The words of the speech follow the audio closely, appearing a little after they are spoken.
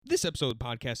This episode of the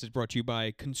podcast is brought to you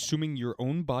by consuming your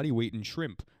own body weight in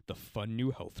shrimp, the fun new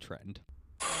health trend.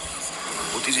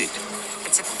 What is it?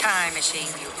 It's a pie machine,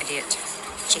 you idiot.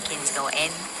 Chickens go in,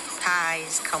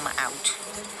 pies come out.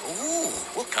 Ooh,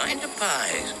 what kind of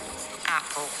pies?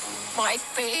 Apple. My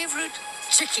favorite.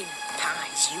 Chicken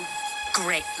pies, you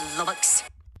great lummox.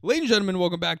 Ladies and gentlemen,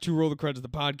 welcome back to Roll the Creds, the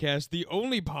podcast, the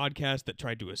only podcast that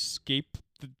tried to escape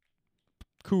the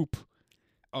coop.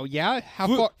 Oh yeah,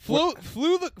 how far?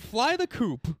 Fly the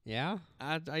coop. Yeah,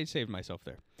 I saved myself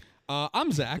there.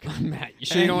 I'm Zach. I'm Matt. You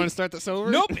sure you don't want to start this over?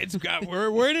 Nope,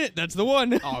 we're in it. That's the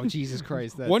one. Oh Jesus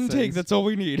Christ! That One take. That's all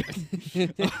we need.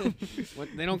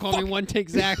 They don't call me One Take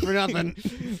Zach for nothing.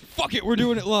 Fuck it, we're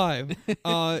doing it live.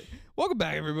 Welcome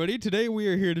back, everybody. Today we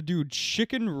are here to do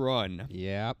Chicken Run.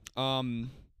 Yep.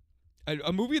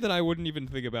 A movie that I wouldn't even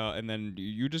think about, and then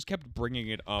you just kept bringing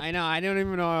it up. I know. I don't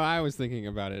even know how I was thinking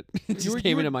about it. It just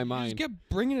came into my mind. You just kept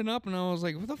bringing it up, and I was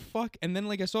like, "What the fuck?" And then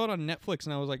I saw it on Netflix,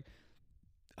 and I was like,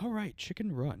 "All right,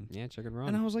 Chicken Run." Yeah, Chicken Run.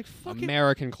 And I was like, "Fuck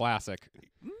American classic."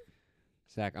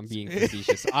 Zach, I'm being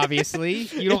facetious. Obviously,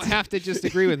 you don't have to just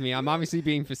agree with me. I'm obviously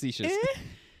being facetious.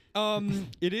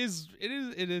 It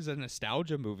is a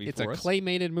nostalgia movie. It's for a us.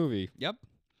 claymated movie. Yep.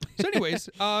 So, anyways,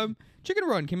 Chicken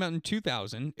Run came out in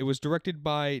 2000. It was directed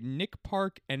by Nick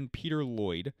Park and Peter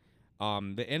Lloyd.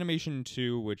 The animation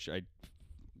too, which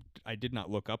I did not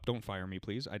look up. Don't fire me,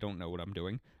 please. I don't know what I'm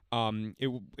doing.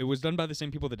 It was done by the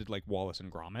same people that did like Wallace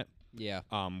and Gromit. Yeah.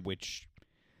 Which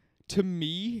to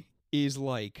me is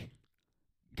like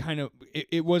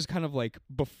it was kind of like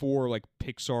before like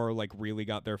Pixar like really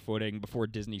got their footing, before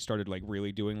Disney started like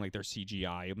really doing like their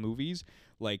CGI movies.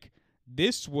 Like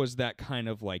this was that kind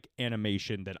of like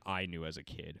animation that I knew as a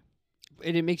kid.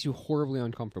 And it makes you horribly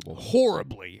uncomfortable.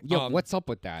 Horribly. Yeah, what's up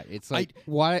with that? It's like,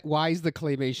 why is the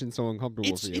claymation so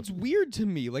uncomfortable for you? It's weird to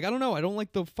me. Like, I don't know. I don't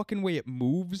like the fucking way it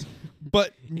moves.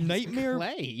 But Nightmare...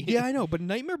 clay. Yeah, I know. But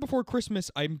Nightmare Before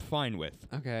Christmas, I'm fine with.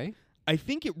 Okay. I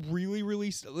think it really...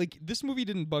 Like, this movie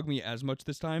didn't bug me as much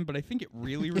this time, but I think it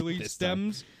really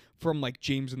stems from, like,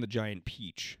 James and the Giant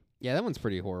Peach. Yeah, that one's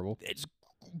pretty horrible. It's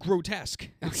grotesque.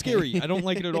 It's scary. I don't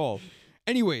like it at all.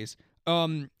 Anyways...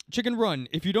 Chicken Run.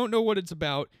 If you don't know what it's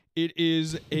about, it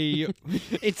is a.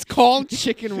 It's called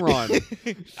Chicken Run.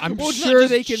 I'm sure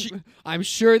they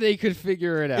could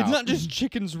figure it out. It's not just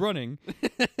chickens running.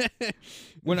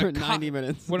 For 90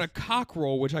 minutes. When a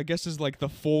cockerel, which I guess is like the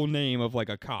full name of like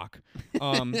a cock,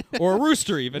 or a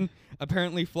rooster even,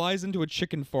 apparently flies into a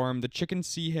chicken farm, the chickens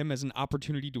see him as an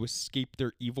opportunity to escape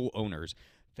their evil owners.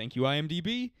 Thank you,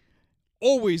 IMDb.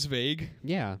 Always vague.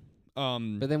 Yeah.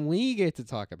 But then we get to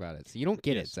talk about it. So you don't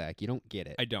get it, Zach. You don't get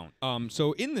it. I don't.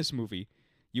 So in this movie,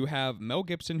 you have Mel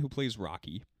Gibson, who plays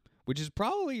Rocky, which is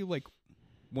probably like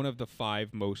one of the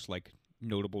 5 most like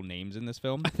notable names in this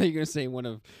film. I thought you were going to say one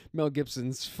of Mel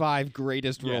Gibson's 5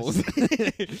 greatest roles.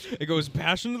 It goes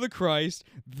Passion of the Christ,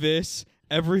 this,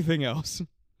 everything else.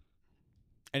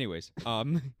 Anyways,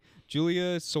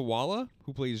 Julia Sawala,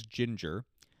 who plays Ginger.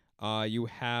 You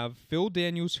have Phil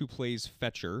Daniels, who plays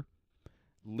Fetcher.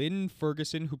 Lynn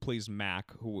Ferguson, who plays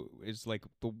Mac, who is like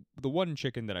the one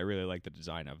chicken that I really like the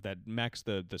design of. That Mac's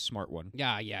the smart one.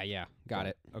 Yeah. Got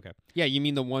it. Okay. Yeah, you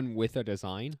mean the one with a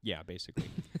design? Yeah, basically.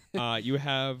 You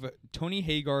have Tony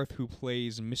Haygarth, who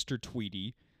plays Mr.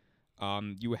 Tweedy.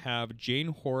 You have Jane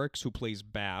Horrocks, who plays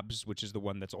Babs, which is the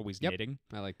one that's always knitting.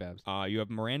 I like Babs. You have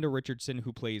Miranda Richardson,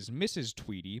 who plays Mrs.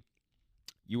 Tweedy.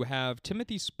 You have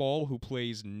Timothy Spall, who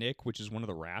plays Nick, which is one of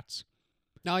the rats.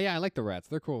 Oh, yeah, I like the rats.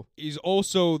 They're cool. He's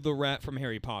also the rat from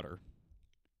Harry Potter.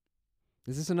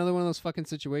 Is this another one of those fucking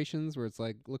situations where it's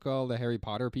like, look at all the Harry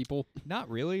Potter people? Not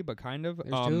really, but kind of.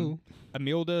 There's 2.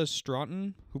 Imelda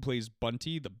Staunton, who plays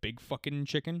Bunty, the big fucking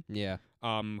chicken. Yeah.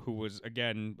 Who was,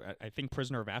 again, I think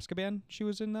Prisoner of Azkaban. She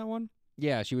was in that one.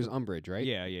 Yeah, she was Umbridge, right?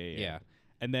 Yeah.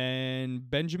 And then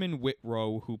Benjamin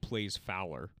Whitrow, who plays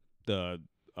Fowler,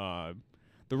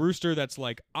 the rooster that's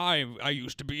like, I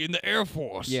used to be in the Air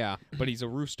Force. Yeah. But he's a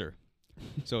rooster.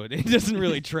 So it doesn't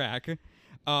really track.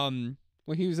 Well,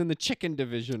 he was in the chicken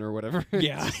division or whatever.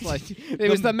 Yeah.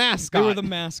 It was the mascot. They were the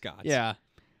mascots. Yeah.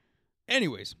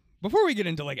 Anyways, before we get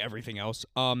into like everything else,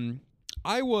 we're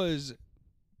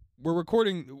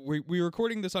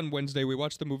recording this on Wednesday. We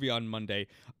watched the movie on Monday.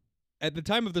 At the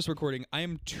time of this recording, I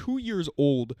am 2 years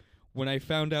old when I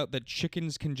found out that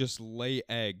chickens can just lay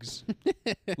eggs.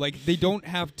 Like, they don't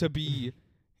have to be...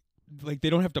 Like, they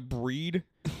don't have to breed.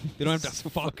 They don't have to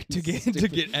fuck to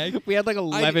get eggs. We had like an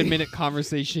 11-minute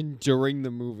conversation during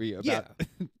the movie about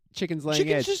chickens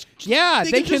laying eggs.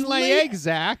 They can lay eggs,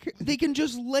 Zach. They can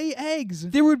just lay eggs.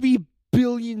 There would be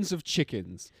billions of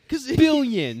chickens.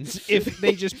 Billions if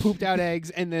they just pooped out eggs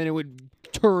and then it would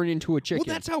turn into a chicken.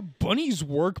 Well, that's how bunnies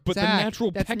work, but Zach, the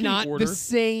natural that's pecking not order. the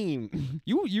same.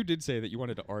 You did say that you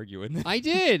wanted to argue in this. I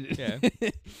did. Yeah.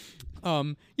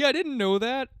 Yeah, I didn't know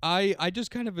that. I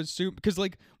just kind of assumed, because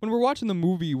like when we're watching the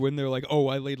movie, when they're like, "Oh,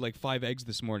 I laid like 5 eggs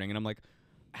this morning," and I'm like,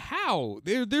 "How?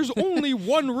 There's only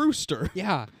one rooster."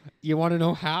 Yeah. You want to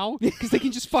know how? Because they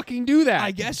can just fucking do that. I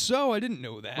guess so. I didn't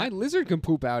know that. My lizard can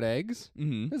poop out eggs.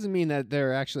 Mm-hmm. Doesn't mean that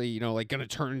they're actually, like gonna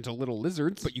turn into little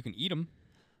lizards. But you can eat them.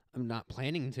 I'm not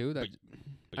planning to. That,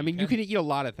 But I mean, you can eat a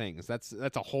lot of things. That's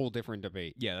a whole different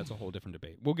debate. Yeah, that's a whole different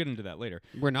debate. We'll get into that later.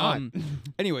 We're not.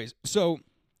 Anyways, so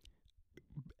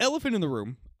elephant in the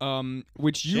room.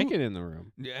 Which you Chicken in the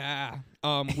room. Yeah.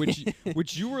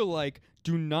 Which you were like,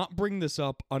 do not bring this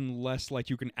up unless like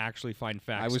you can actually find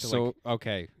facts. I was to, so like,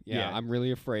 okay. Yeah, Yeah. I'm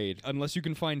really afraid. unless you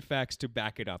can find facts to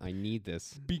back it up. I need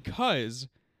this. Because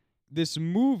this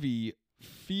movie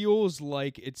feels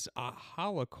like it's a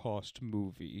Holocaust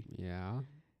movie. Yeah.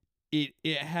 It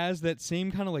has that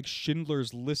same kind of like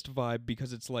Schindler's List vibe,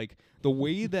 because it's like the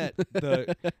way that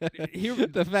the here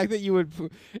The fact that you would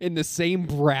put in the same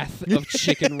breath of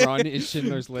Chicken Run is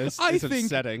Schindler's List is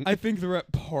upsetting. I think they're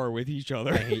at par with each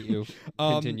other. I hate you.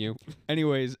 Continue.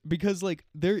 Anyways, because like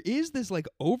there is this like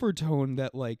overtone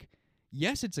that like,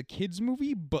 yes, it's a kids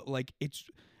movie, but like it's,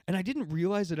 and I didn't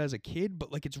realize it as a kid,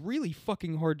 but like it's really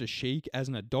fucking hard to shake as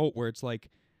an adult, where it's like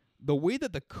the way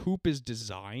that the coop is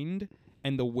designed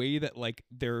and the way that like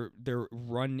they're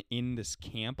run in this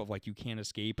camp of like you can't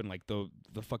escape, and like the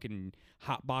fucking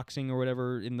hot boxing or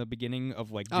whatever in the beginning of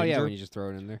like Ginger. Oh yeah, when you just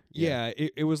throw it in there. Yeah,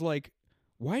 it was like,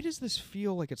 why does this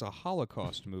feel like it's a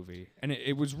Holocaust movie? And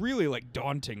it was really like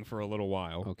daunting for a little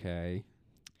while. Okay.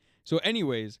 So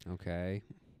anyways, Okay.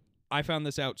 I found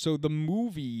this out. So the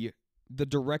movie, the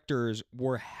directors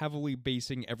were heavily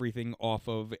basing everything off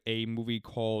of a movie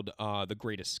called The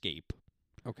Great Escape,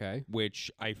 Okay. which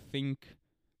I think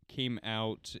came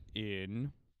out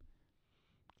in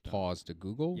Pause to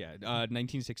Google.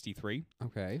 1963.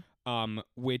 Okay.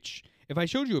 Which if I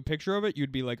showed you a picture of it,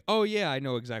 you'd be like, "Oh yeah, I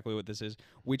know exactly what this is."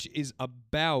 Which is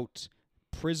about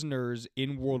prisoners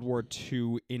in World War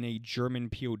II in a German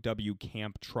POW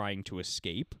camp trying to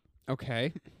escape.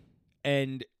 Okay.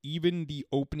 And even the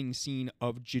opening scene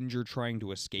of Ginger trying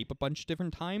to escape a bunch of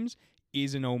different times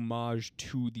is an homage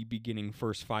to the beginning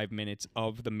first 5 minutes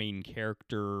of the main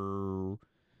character.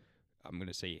 I'm going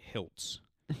to say Hiltz.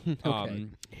 Okay.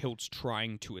 Hiltz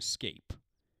trying to escape.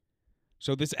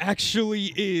 So this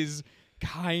actually is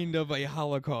kind of a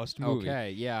Holocaust movie.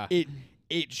 Okay. Yeah.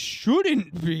 It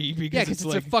shouldn't be, because Yeah, because it's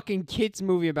like, a fucking kids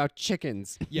movie about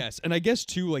chickens. yes, and I guess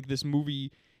too, like this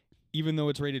movie, even though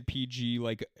it's rated PG,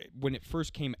 like when it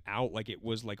first came out, like it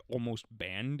was like almost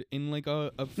banned in like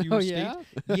a few Oh, states.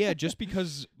 yeah? Yeah, just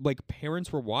because like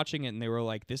parents were watching it and they were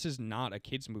like, "This is not a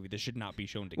kids movie. This should not be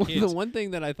shown to Well, kids." the one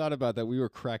thing that I thought about that we were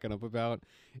cracking up about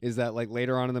is that like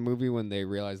later on in the movie when they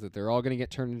realize that they're all going to get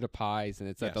turned into pies and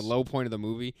it's at the Yes. low point of the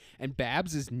movie and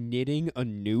Babs is knitting a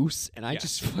noose and I Yes.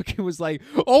 just fucking was like,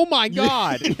 "Oh my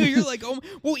god." You're like, "Oh,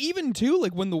 well, even too,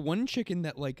 like when the one chicken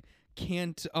that like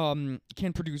can't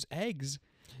produce eggs."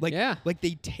 Like, Yeah. like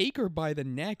they take her by the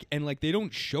neck and like they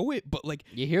don't show it, but like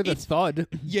You hear the it's- thud.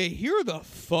 you hear the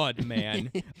thud,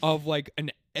 man, of like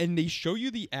and they show you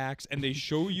the axe and they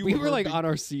show you. We her were like being- on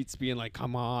our seats being like,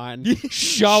 "Come on.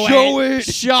 Show it.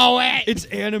 Show it." It's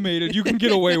animated. You can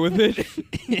get away with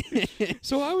it.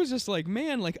 So I was just like,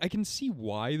 man, like I can see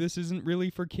why this isn't really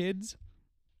for kids.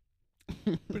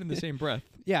 But in the same breath,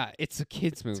 Yeah, it's a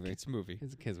kids movie. it's a movie.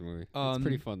 It's a kids movie. It's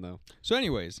pretty fun though. So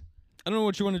anyways, I don't know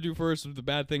what you want to do first, the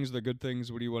bad things, the good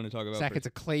things. What do you want to talk about Zach, first? it's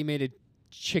a claymated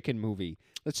chicken movie.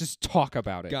 Let's just talk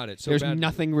about it. Got it. So There's bad-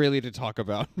 nothing really to talk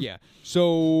about. Yeah.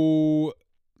 So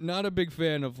not a big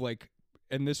fan of like,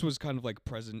 and this was kind of like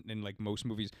present in like most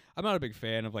movies. I'm not a big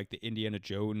fan of like the Indiana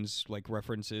Jones like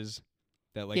references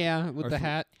that like yeah, with are the fr-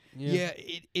 hat. Yeah,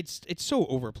 it's so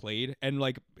overplayed, and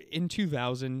like in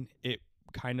 2000 it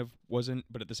kind of wasn't,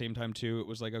 but at the same time too it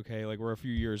was like, okay, like we're a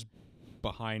few years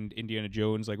behind Indiana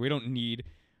Jones, like we don't need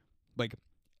like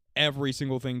every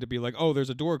single thing to be like, oh, there's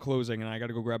a door closing and I got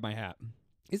to go grab my hat.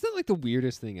 Isn't that like the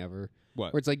weirdest thing ever?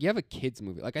 What? Where it's like you have a kids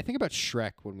movie. Like I think about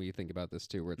Shrek when we think about this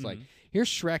too, where it's like Mhm. here's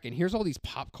Shrek and here's all these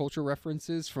pop culture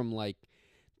references from like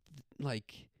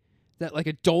that like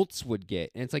adults would get,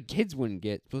 and it's like kids wouldn't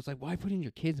get. So it's like, why put in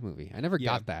your kids movie? I never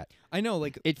Yeah. got that. I know,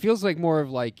 like It feels like more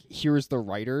of like here's the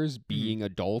writers being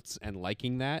adults and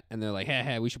liking that, and they're like,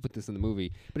 hey, we should put this in the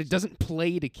movie, but it doesn't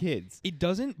play to kids. it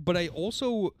doesn't, but I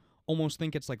also almost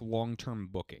think it's like long-term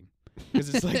booking.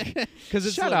 Because it's like, because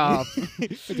it's Shut like, up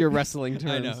with your wrestling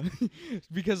terms. I know.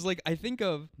 Because like I think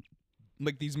of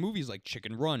like these movies like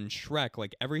Chicken Run, Shrek,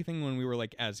 like everything when we were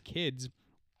like as kids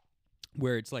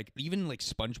where it's like even like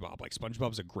SpongeBob. Like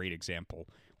SpongeBob's a great example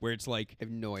where it's like I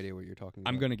have no idea what you're talking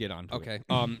about. I'm gonna get onto Okay.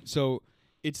 it. So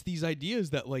it's these ideas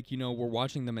that like we're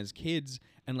watching them as kids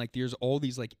and like there's all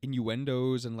these like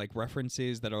innuendos and like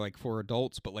references that are like for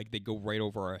adults, but like they go right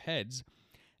over our heads.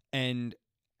 And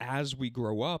as we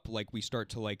grow up, like we start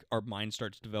to like our mind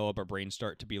starts to develop, our brains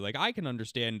start to be like, I can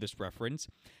understand this reference.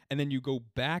 And then you go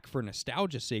back for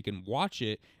nostalgia's sake and watch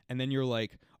it, and then you're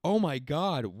like, oh my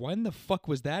god, when the fuck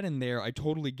was that in there? I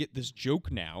totally get this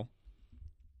joke now.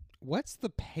 What's the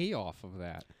payoff of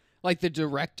that? Like the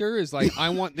director is like, I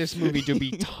want this movie to be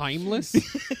timeless.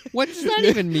 What does that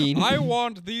even mean? I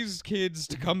want these kids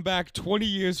to come back 20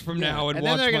 years from now and watch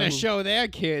then they're my gonna movie. show their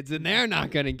kids, and they're not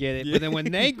gonna get it. But then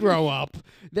when they grow up,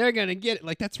 they're gonna get it.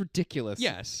 Like that's ridiculous.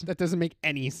 Yes, that doesn't make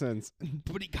any sense.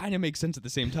 but it kind of makes sense at the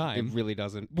same It time. really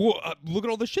doesn't. Well, look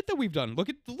at all the shit that we've done. Look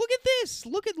at this.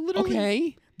 Look at literally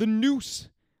Okay. the noose.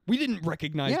 We didn't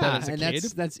recognize that as a and kid.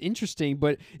 that's interesting,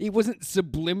 but it wasn't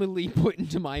subliminally put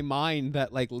into my mind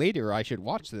that like later I should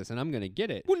watch this and I'm gonna get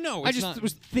it. Well, no, I it's just not.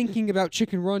 was thinking about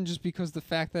Chicken Run just because the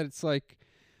fact that it's like,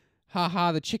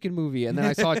 haha, the chicken movie, and then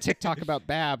I saw a TikTok about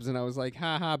Babs, and I was like,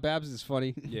 haha, Babs is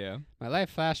funny. Yeah. My life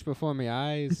flashed before my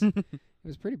eyes. It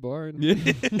was pretty boring. Yeah.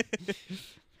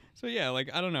 So yeah, like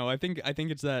I don't know. I think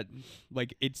it's that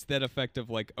like it's that effect of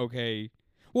like okay.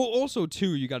 Well, also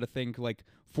too, you got to think like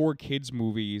for kids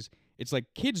movies, it's like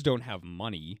kids don't have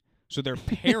money. So their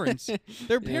parents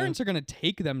are going to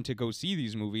take them to go see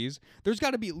these movies. There's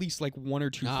got to be at least like one or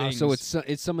two things. So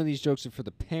it's some of these jokes are for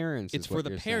the parents. It's is for what the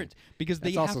you're parents saying. because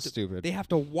they That's have also to, stupid. They have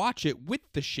to watch it with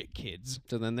the shit kids.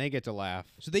 So then they get to laugh.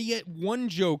 So they get one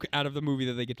joke out of the movie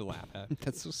that they get to laugh at.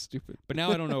 That's so stupid. But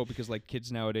now I don't know because like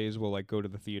kids nowadays will like go to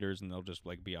the theaters and they'll just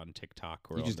like be on TikTok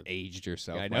or You on just the- aged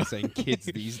yourself Yeah, I by know. saying kids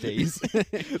these days.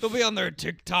 They'll be on their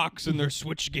TikToks and their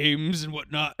Switch games and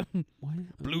whatnot.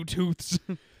 Bluetooths.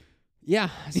 Yeah.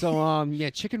 So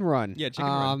Chicken Run. Yeah, Chicken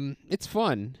Run. It's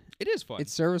fun. It is fun.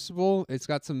 It's serviceable. It's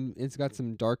got some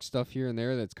dark stuff here and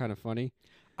there that's kind of funny.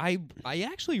 I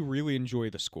actually really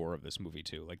enjoy the score of this movie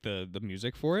too. Like the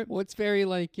music for it. Well, it's very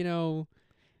like,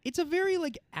 It's a very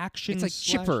like action. it's like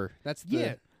slash- chipper. That's the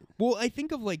Yeah. Well, I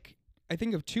think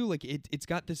of too like it's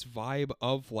got this vibe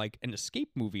of like an escape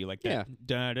movie like that.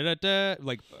 Da da da da.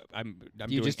 Like I'm You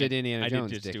doing just did Indiana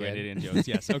Jones, I did just do dickhead. Indiana Jones.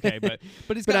 Yes. Okay. But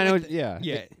it's But got I know like yeah.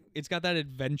 yeah. It's got that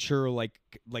adventure like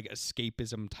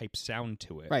escapism type sound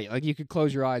to it. Right, like you could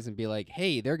close your eyes and be like,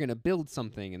 "Hey, they're gonna build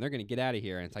something and they're gonna get out of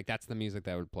here," and it's like that's the music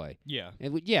that would play. Yeah.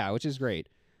 Which is great.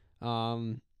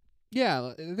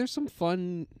 There's some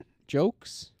fun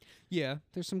jokes. Yeah.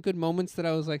 There's some good moments that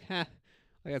I was like, like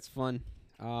that's fun.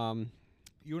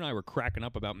 You and I were cracking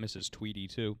up about Mrs. Tweedy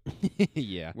too,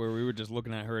 Yeah. where we were just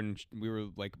looking at her and we were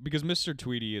like, because Mr.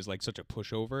 Tweedy is like such a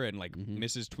pushover, and like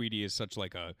Mrs. Tweedy is such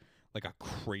like a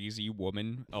crazy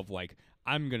woman of like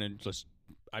I'm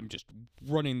just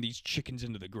running these chickens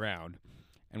into the ground,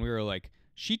 and we were like,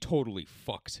 she totally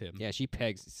fucks him. Yeah, she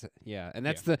pegs. Yeah, and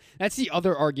that's the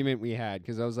other argument we had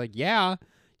because I was like, yeah.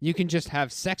 You can just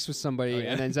have sex with somebody, yeah.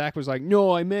 and then Zach was like,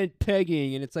 "No, I meant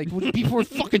pegging," and it's like, be more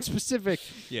fucking specific.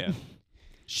 Yeah.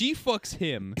 She fucks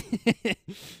him.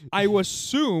 I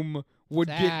assume would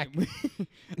Zach.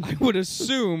 I would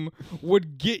assume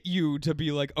would get you to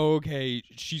be like, oh, okay,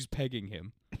 she's pegging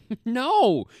him.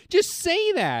 No, just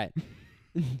say that.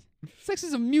 Sex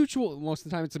is most of the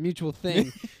time it's a mutual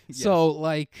thing. So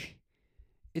like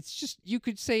it's just you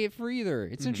could say it for either.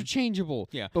 It's interchangeable.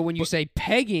 Yeah. But when you say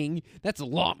pegging, that's a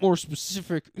lot more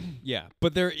specific. Yeah,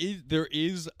 but there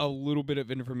is a little bit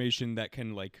of information that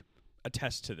can like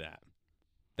attest to that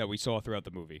we saw throughout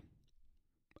the movie.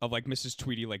 Of like Mrs.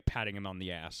 Tweedy like patting him on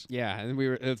the ass. Yeah, and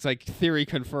it's like theory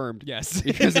confirmed. Yes.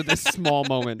 Because of this small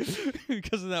moment.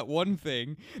 Because of that one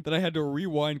thing that I had to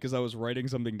rewind because I was writing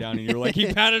something down and you were like,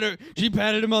 she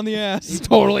patted him on the He ass.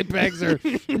 totally pegs her.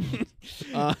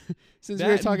 Since we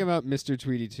were That- talking about Mr.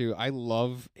 Tweedy too, I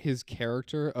love his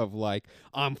character of like,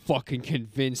 I'm fucking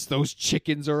convinced those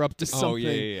chickens are up to something. Oh,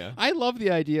 yeah. I love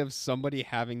the idea of somebody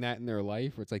having that in their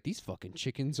life where it's like, these fucking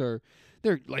chickens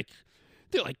they're like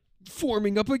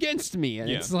forming up against me. And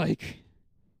Yeah. it's like,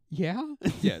 yeah.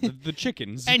 Yeah, the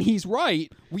chickens. And he's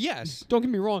right. well, yes. Don't get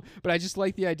me wrong, but I just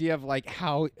like the idea of like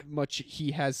how much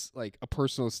he has like a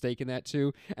personal stake in that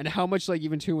too, and how much like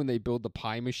even too when they build the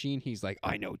pie machine, he's like,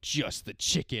 I know just the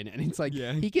chicken, and it's like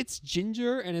Yeah. he gets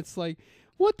Ginger, and it's like,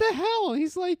 what the hell?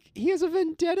 He's like he has a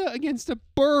vendetta against a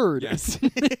bird. Yes.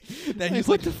 That That he's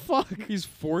what like the fuck? he's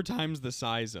 4 times the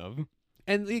size of.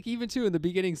 And like even too in the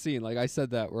beginning scene, like I said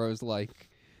that where I was like.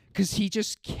 Because he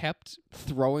just kept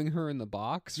throwing her in the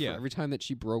box Yeah. for every time that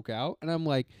she broke out. And I'm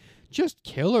like, just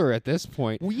kill her at this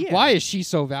point. Well, yeah. Why is she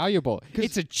so valuable?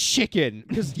 It's a chicken.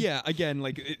 Because yeah, again,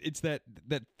 like it's that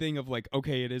thing of like,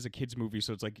 okay, it is a kids movie,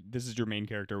 so it's like this is your main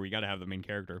character. We got to have the main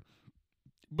character.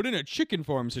 But in a chicken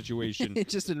farm situation,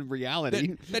 It's just in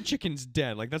reality. that chicken's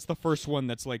dead. Like that's the first one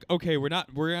that's like, okay, we're not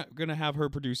gonna have her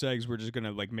produce eggs. We're just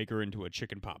gonna like make her into a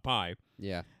chicken pot pie.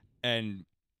 Yeah. And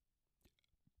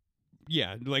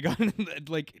yeah, like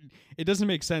like it doesn't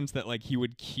make sense that like he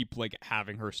would keep like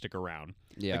having her stick around.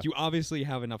 Yeah. Like you obviously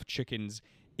have enough chickens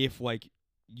if like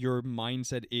your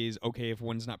mindset is okay, if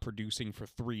one's not producing for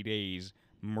 3 days,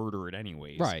 murder it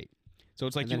anyways. Right. So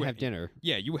it's like And you then have dinner.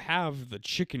 Yeah, you have the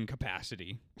chicken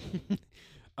capacity.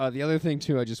 The other thing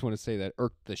too, I just want to say that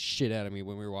irked the shit out of me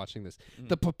when we were watching this.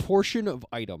 The proportion of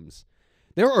items.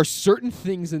 There are certain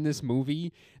things in this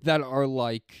movie that are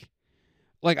like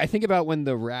I think about when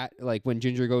the rat, like when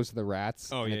Ginger goes to the rats,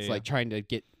 Oh, and yeah, it's yeah. like trying to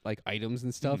get like items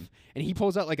and stuff, and he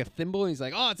pulls out like a thimble and he's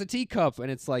like, "Oh, it's a teacup," and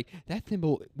it's like that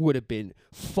thimble would have been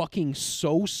fucking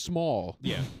so small.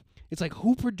 Yeah. It's like,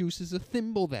 who produces a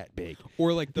thimble that big?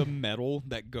 Or like the metal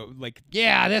that go like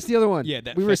Yeah, that's the other one. Yeah,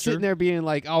 that we were fetcher. sitting there being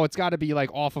like, "Oh, it's got to be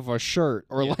like off of a shirt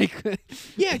or like."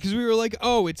 yeah, because we were like,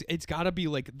 oh, it's got to be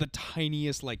like the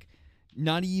tiniest, like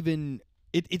not even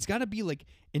it's got to be like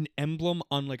an emblem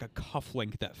on like a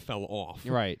cufflink that fell off,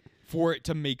 Right. for it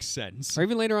to make sense. Or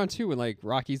even later on too, when like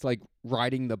Rocky's like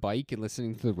riding the bike and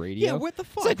listening to the radio. Yeah, what the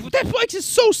fuck? It's like, that bike is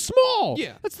so small.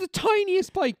 Yeah. That's the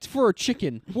tiniest bike for a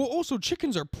chicken. Well, also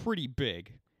chickens are pretty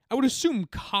big. I would assume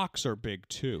cocks are big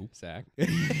too. Zach.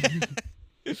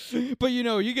 But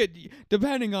you get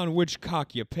depending on which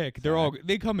cock you pick,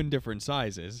 they come in different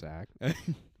sizes. Zach.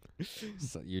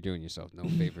 So you're doing yourself no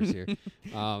favors here.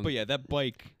 But yeah, that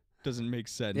bike doesn't make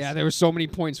sense. Yeah, there were so many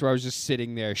points where I was just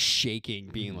sitting there shaking,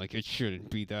 being like, it shouldn't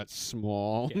be that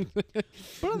small. Yeah.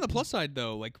 But on the plus side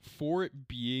though, like for it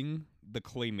being the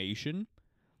claymation,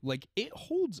 like it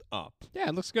holds up. Yeah,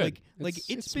 it looks good. Like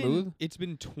it's smooth. it's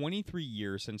been 23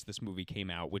 years since this movie came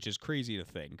out, which is crazy to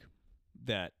think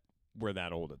that we're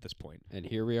that old at this point. And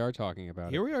here we are talking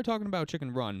about Here we are talking about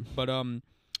Chicken Run, but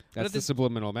That's the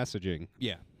subliminal messaging.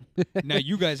 yeah. Now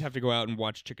you guys have to go out and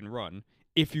watch Chicken Run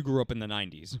if you grew up in the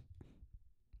 90s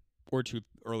or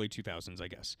early 2000s, I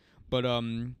guess. But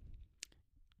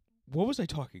what was I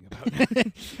talking about?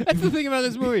 That's the thing about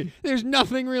this movie. There's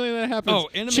nothing really that happens. Oh,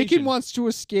 animation. Chicken wants to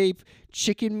escape.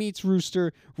 Chicken meets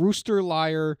rooster. Rooster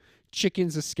liar.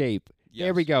 Chickens escape. There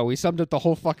Yes. we go. We summed up the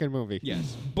whole fucking movie.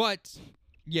 Yes, but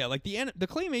yeah, like the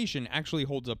claymation actually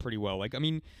holds up pretty well. Like I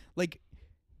mean, like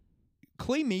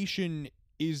claymation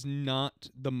is not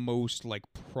the most like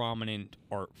prominent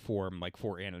art form like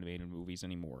for animated movies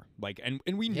anymore. Like and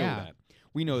we know Yeah. that.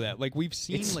 We know that. Like we've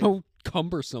seen It's like so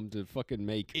cumbersome to fucking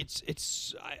make.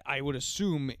 it's I would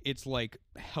assume it's like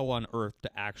hell on earth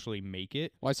to actually make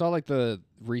it. Well, I saw like the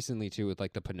recently too with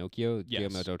like the Pinocchio, Yes.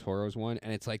 Guillermo del Toro's one,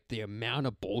 and it's like the amount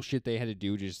of bullshit they had to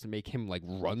do just to make him like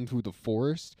run through the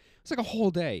forest. It's like a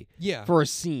whole day Yeah. for a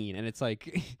scene, and it's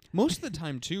like Most of the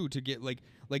time too to get like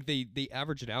they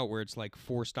average it out where it's like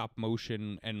 4 stop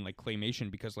motion and like claymation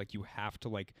because like you have to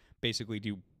like basically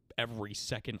do every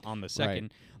second on the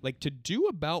second. Like to do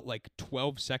about like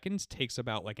 12 seconds takes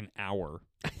about like an hour.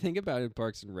 I think about it in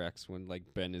Parks and Recs when like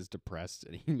Ben is depressed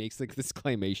and he makes like this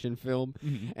claymation film,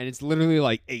 and it's literally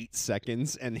like 8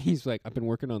 seconds, and he's like, "I've been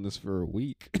working on this for a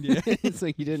week." Yeah. It's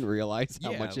like he didn't realize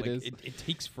how much like, it is. It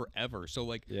takes forever. So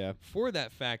like Yeah. for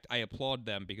that fact, I applaud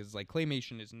them because like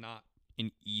claymation is not an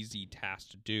easy task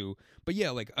to do. But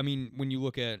yeah, like I mean, when you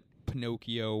look at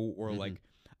Pinocchio or like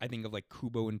I think of like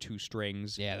Kubo and Two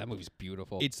Strings. Yeah, that movie's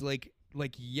beautiful. It's like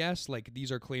yes, like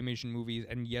these are claymation movies,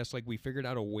 and yes, like we figured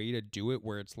out a way to do it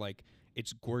where it's like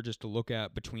it's gorgeous to look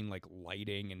at between like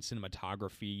lighting and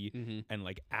cinematography and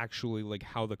like actually like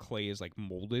how the clay is like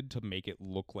molded to make it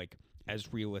look like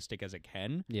as realistic as it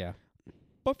can. yeah.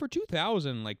 But for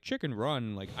 2000, like Chicken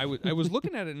Run, like I was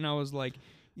looking at it and I was like,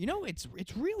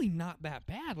 it's really not that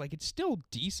bad. Like it's still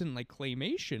decent, like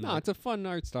claymation. No, like, it's a fun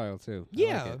art style too. I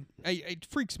yeah, like it. it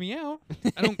freaks me out.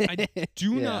 I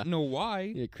do Yeah. not know why.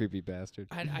 You creepy bastard.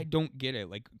 I don't get it.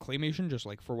 Like claymation, just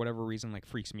like for whatever reason, like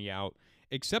freaks me out.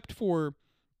 Except for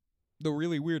the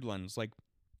really weird ones, like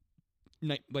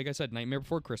like I said, Nightmare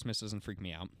Before Christmas doesn't freak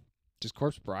me out. Does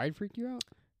Corpse Bride freak you out?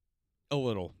 A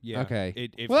little, yeah. Okay.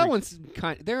 It Well, that freaks- one's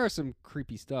kind. There are some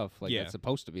creepy stuff like Yeah. that's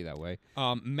supposed to be that way.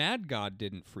 Mad God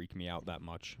didn't freak me out that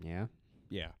much. Yeah.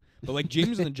 Yeah, but like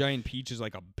James and the Giant Peach is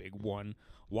like a big one.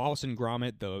 Wallace and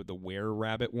Gromit, the were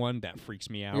rabbit one, that freaks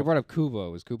me out. You brought up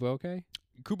Kubo. Is Kubo okay?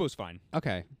 Kubo's fine.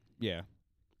 Okay. Yeah.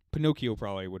 Pinocchio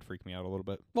probably would freak me out a little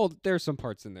bit. Well, there's some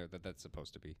parts in there that's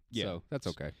supposed to be. Yeah. So that's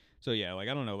okay. So yeah, like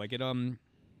I don't know, like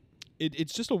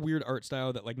it's just a weird art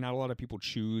style that like not a lot of people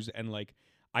choose, and like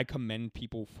I commend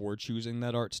people for choosing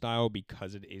that art style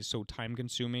because it is so time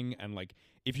consuming, and like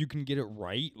if you can get it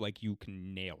right, like you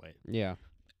can nail it. Yeah.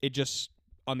 It just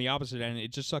on the opposite end,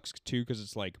 it just sucks too because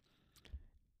it's like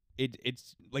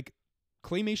it's like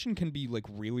claymation can be like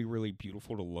really really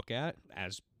beautiful to look at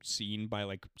as seen by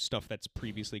like stuff that's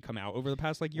previously come out over the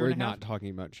past like year We're and a half. not talking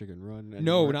about Chicken Run anymore.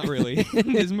 No, not really.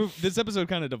 This episode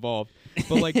kind of devolved,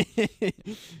 but like,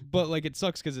 it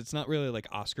sucks because it's not really like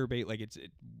Oscar bait. Like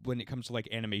when it comes to like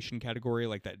animation category,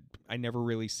 like that, I never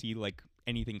really see like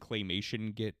anything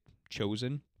claymation get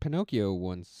chosen. Pinocchio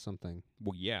won something.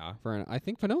 Well, yeah, I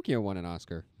think Pinocchio won an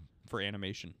Oscar. for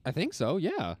animation. I think so,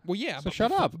 yeah. Well, yeah, So but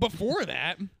shut up. Before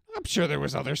that, I'm sure there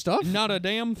was other stuff. not a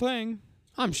damn thing.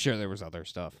 I'm sure there was other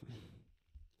stuff.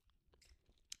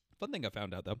 Fun thing I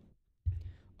found out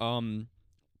though.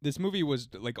 This movie was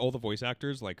like all the voice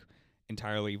actors like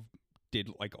entirely did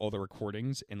like all the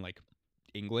recordings in like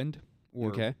England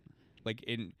or Okay. like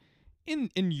in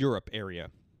Europe area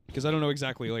because I don't know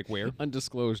exactly like where.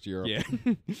 Undisclosed Europe.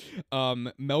 Yeah.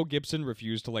 Mel Gibson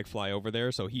refused to like fly over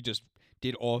there, so he just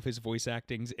did all of his voice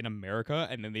actings in America,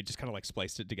 and then they just kind of like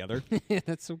spliced it together.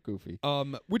 That's so goofy.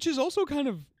 Which is also kind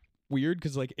of weird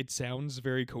because like it sounds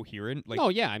very coherent. Like, oh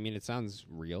yeah, I mean it sounds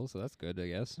real, so that's good, I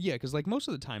guess. yeah, because like most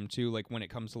of the time too, like when it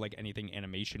comes to like anything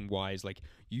animation wise, like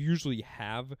you usually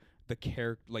have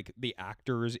like the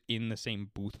actors in the same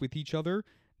booth with each other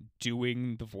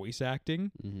doing the voice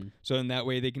acting. Mm-hmm. So in that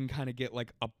way they can kind of get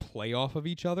like a play off of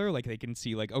each other. Like they can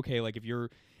see like, okay, like if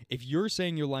you're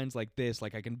saying your lines like this,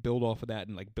 like I can build off of that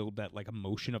and like build that like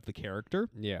emotion of the character.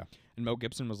 Yeah. And Mel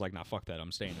Gibson was like, nah, fuck that,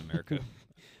 I'm staying in America.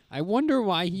 I wonder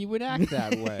why he would act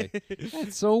that way.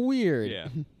 That's so weird. Yeah.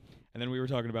 And then we were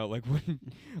talking about like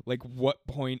what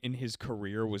point in his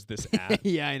career was this at?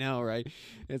 Yeah, I know, right?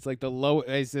 It's like the low.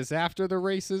 Is this after the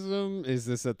racism? Is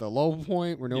this at the low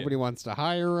point where nobody wants to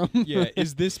hire him? Yeah.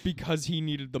 Is this because he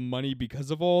needed the money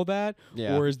because of all that?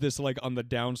 Yeah. Or is this like on the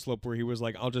downslope where he was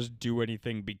like, I'll just do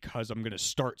anything because I'm gonna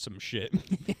start some shit,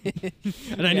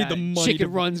 and I need the money.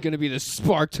 Chicken Run's gonna be the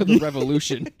spark to the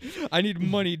revolution. I need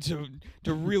money to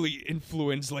really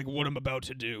influence like what I'm about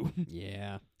to do.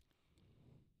 Yeah.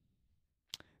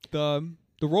 The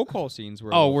roll call scenes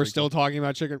were. Oh, we're still talking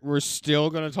about chicken. We're still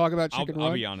gonna talk about Chicken Run.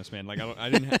 I'll be honest, man. Like I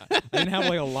didn't have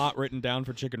like a lot written down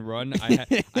for Chicken Run.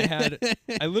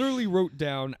 I literally wrote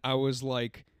down. I was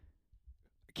like,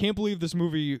 can't believe this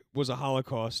movie was a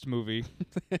Holocaust movie.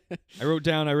 I wrote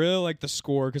down. I really like the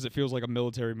score because it feels like a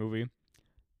military movie.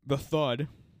 The thud.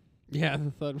 Yeah,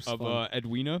 the thud was of fun.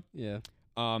 Edwina. Yeah.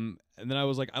 And then I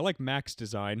was like, I like Mac's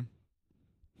design.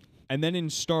 And then in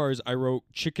stars, I wrote,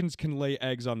 chickens can lay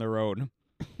eggs on their own.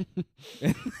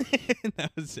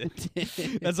 That was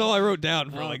it. That's all I wrote down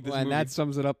for like this movie. And that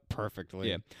sums it up perfectly.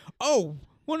 Yeah. Oh,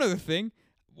 one other thing.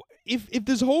 If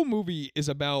this whole movie is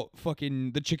about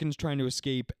fucking the chickens trying to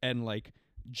escape and like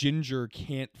Ginger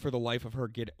can't for the life of her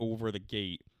get over the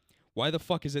gate, why the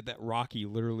fuck is it that Rocky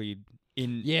literally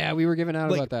Yeah, we were giving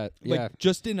out about that. Yeah. Like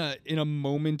just in a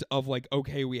moment of like,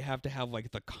 okay, we have to have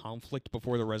like the conflict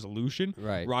before the resolution.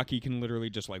 Right. Rocky can literally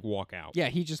just like walk out. Yeah,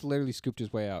 he just literally scooped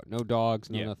his way out. No dogs,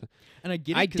 no nothing. And I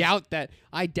get it.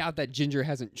 I doubt that Ginger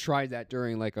hasn't tried that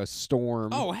during like a storm.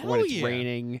 Oh, hell when it's yeah.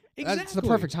 raining. That's the Exactly.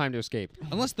 perfect time to escape.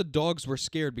 Unless the dogs were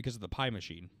scared because of the pie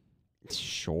machine.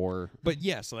 Sure. But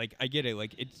yes, like I get it.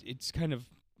 Like it's kind of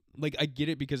like I get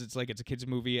it because it's like it's a kids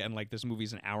movie and like this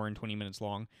movie's an hour and 20 minutes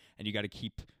long and you got to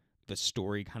keep the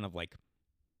story kind of like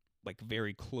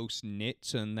very close knit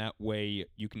so in that way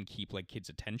you can keep like kids'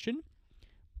 attention.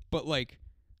 But like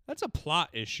that's a plot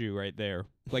issue right there.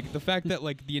 Like the fact that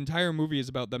like the entire movie is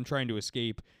about them trying to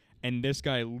escape and this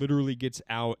guy literally gets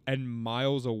out and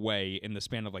miles away in the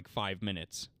span of like 5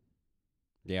 minutes.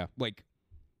 Yeah. Like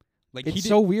it's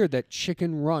so weird that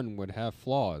Chicken Run would have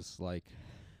flaws. Like,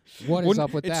 what is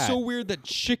up with that? It's so weird that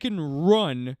Chicken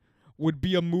Run would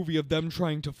be a movie of them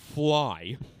trying to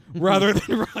fly rather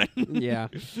than run. Yeah.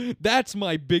 That's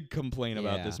my big complaint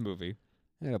about Yeah. this movie.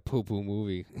 A poo-poo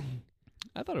movie.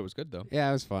 I thought it was good, though. Yeah,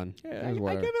 it was fun. Yeah, It was I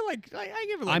whatever. give it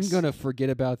like I'm going to forget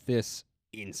about this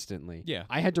instantly. Yeah.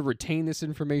 I had to retain this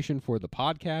information for the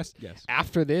podcast. Yes.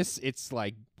 After this, it's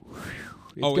like,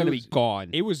 it's Oh, going to be gone.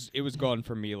 It was gone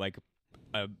for me like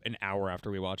an hour after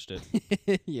we watched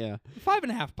it. Yeah.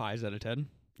 5.5 pies out of 10.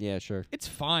 Yeah, sure. It's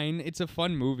fine. It's a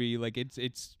fun movie. Like it's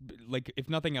like if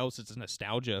nothing else, it's a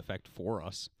nostalgia effect for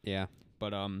us. Yeah.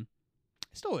 But I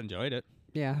still enjoyed it.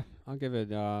 Yeah, I'll give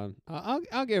it.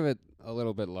 I'll give it a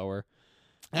little bit lower.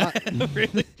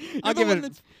 Really?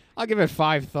 I'll give it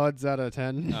 5 thuds out of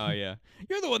 10. Oh yeah,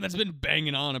 you're the one that's been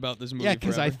banging on about this movie. Yeah,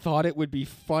 because I forever. thought it would be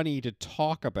funny to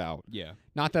talk about. Yeah,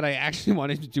 Not that I actually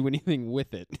wanted to do anything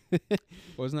with it.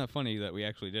 wasn't that funny that we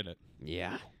actually did it?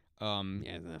 Yeah. Um.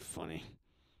 Yeah, isn't that funny?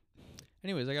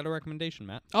 Anyways, I got a recommendation,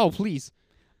 Matt. Oh, please.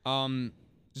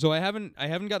 So I haven't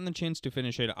gotten the chance to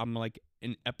finish it. I'm like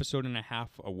an episode and a half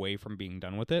away from being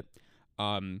done with it.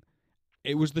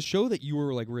 It was the show that you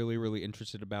were like really, really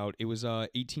interested about. It was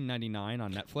 1899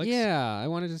 on Netflix. Yeah, I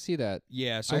wanted to see that.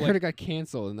 Yeah, so I like, heard it got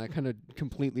canceled, and that kind of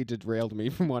completely derailed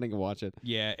me from wanting to watch it.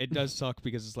 yeah, it does suck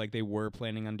because it's like they were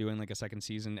planning on doing like a second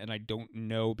season, and I don't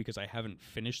know because I haven't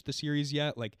finished the series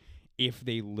yet. Like if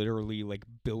they literally like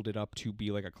build it up to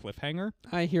be like a cliffhanger.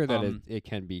 I hear that it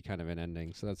can be kind of an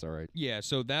ending, so that's all right. Yeah,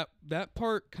 so that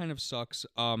part kind of sucks.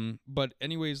 But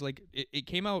anyways, like it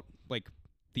came out like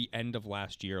the end of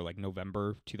last year, like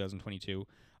November 2022.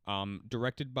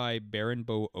 Directed by Baron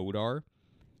Bo Odar,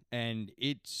 and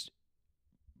it's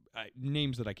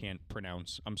names that I can't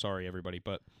pronounce. I'm sorry, everybody,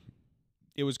 but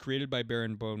it was created by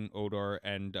Baron Bo Odar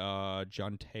and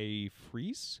Jonte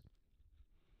Fries.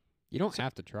 You don't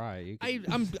have to try. You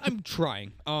I'm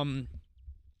trying.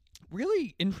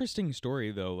 Really interesting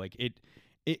story though. Like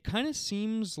it kind of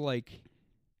seems like,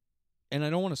 and I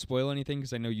don't want to spoil anything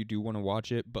because I know you do want to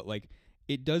watch it, but like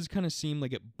it does kind of seem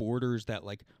like it borders that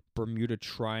like Bermuda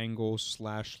Triangle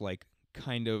 / like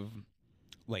kind of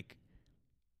like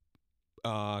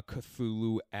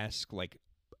Cthulhu-esque like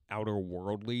outer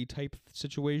worldly type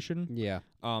situation. Yeah.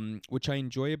 Which I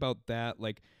enjoy about that.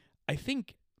 Like I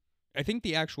think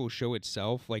the actual show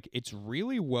itself, like it's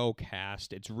really well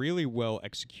cast, it's really well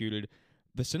executed.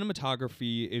 The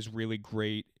cinematography is really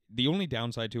great. The only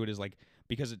downside to it is like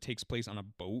because it takes place on a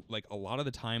boat, like a lot of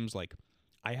the times like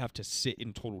I have to sit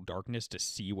in total darkness to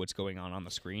see what's going on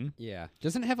the screen. Yeah.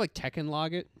 Doesn't it have like Tekken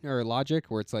logic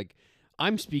where it's like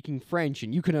I'm speaking French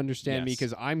and you can understand me Yes.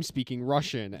 because I'm speaking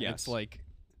Russian. And Yes. it's like,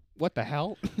 what the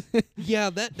hell? Yeah,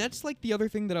 that's like the other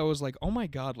thing that I was like, oh my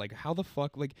god, like how the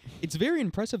fuck, like it's very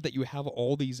impressive that you have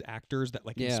all these actors that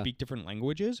like can Yeah. speak different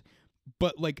languages,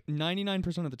 but like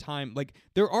 99% of the time, like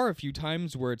there are a few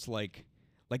times where it's like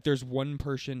there's one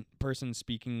person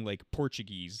speaking like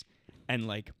Portuguese and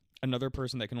like another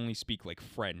person that can only speak like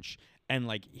French, and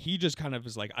like he just kind of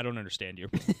is like, I don't understand you.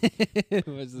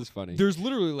 Was this funny? There's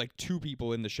literally like 2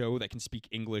 people in the show that can speak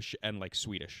English and like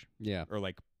Swedish Yeah. or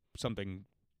like something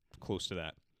close to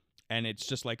that, and it's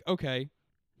just like, okay,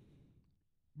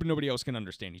 but nobody else can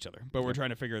understand each other, but we're trying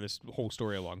to figure this whole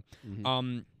story along.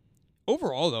 Mhm.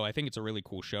 Overall though, I think it's a really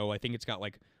cool show. I think it's got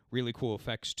like really cool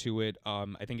effects to it.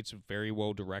 I think it's very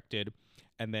well directed.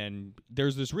 And then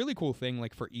there's this really cool thing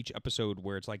like for each episode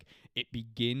where it's like it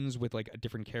begins with like a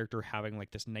different character having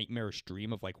like this nightmarish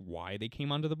dream of like why they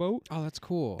came onto the boat. Oh, that's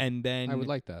cool. And then I would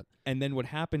like that. And then what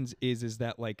happens is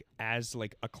that like as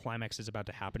like a climax is about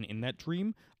to happen in that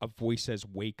dream, a voice says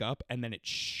wake up, and then it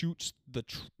shoots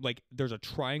like there's a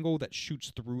triangle that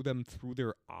shoots through them through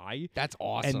their eye. That's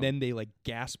awesome. And then they like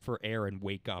gasp for air and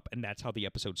wake up, and that's how the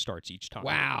episode starts each time.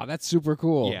 wow, that's super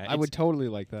cool. Yeah, I would totally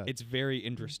like that. It's very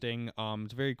interesting.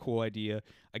 It's a very cool idea.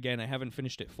 Again, I haven't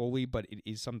finished it fully, but it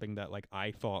is something that like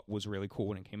I thought was really cool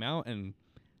when it came out, and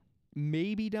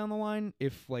maybe down the line,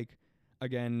 if like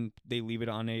again they leave it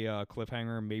on a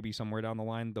cliffhanger, maybe somewhere down the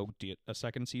line they'll get a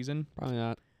second season. Probably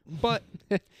not. But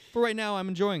for right now, I'm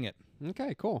enjoying it.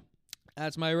 Okay, cool.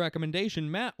 That's my recommendation.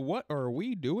 Matt, what are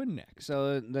we doing next?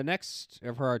 So the next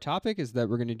for our topic is that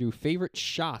we're going to do favorite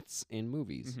shots in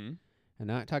movies. Mm-hmm. And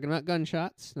not talking about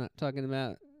gunshots, not talking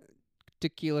about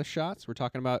tequila shots. We're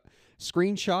talking about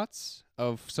screenshots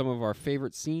of some of our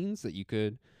favorite scenes that you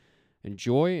could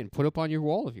enjoy and put up on your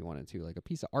wall if you wanted to, like a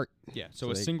piece of art. Yeah, so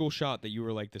a single shot that you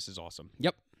were like, this is awesome.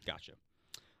 Yep. Gotcha.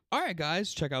 All right,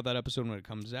 guys, check out that episode when it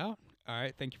comes out. All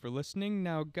right, thank you for listening.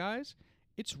 Now, guys,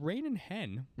 it's raining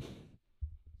hen.